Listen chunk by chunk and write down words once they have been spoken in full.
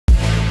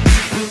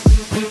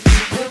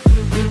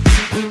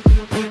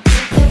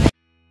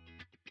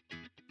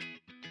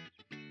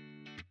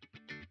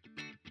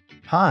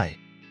Hi,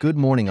 good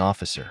morning,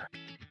 officer.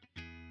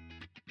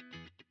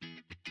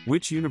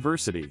 Which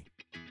university?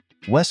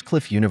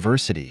 Westcliff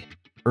University,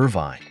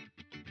 Irvine.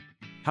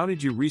 How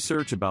did you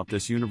research about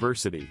this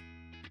university?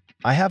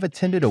 I have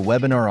attended a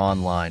webinar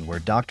online where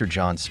Dr.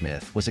 John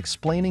Smith was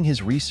explaining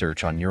his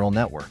research on neural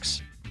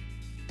networks.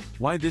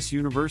 Why this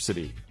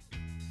university?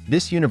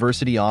 This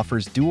university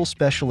offers dual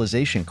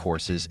specialization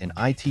courses in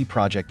IT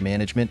project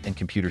management and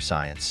computer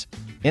science,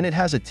 and it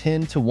has a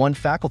 10-to-1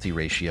 faculty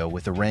ratio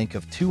with a rank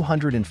of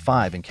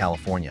 205 in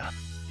California.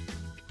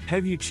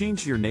 Have you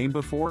changed your name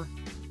before?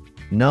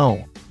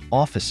 No,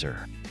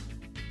 officer.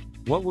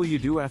 What will you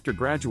do after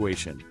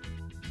graduation?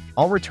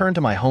 I'll return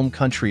to my home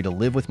country to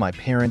live with my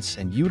parents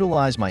and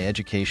utilize my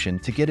education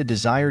to get a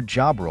desired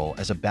job role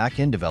as a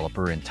back-end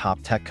developer in top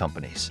tech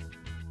companies.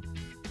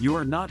 You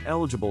are not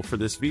eligible for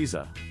this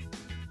visa.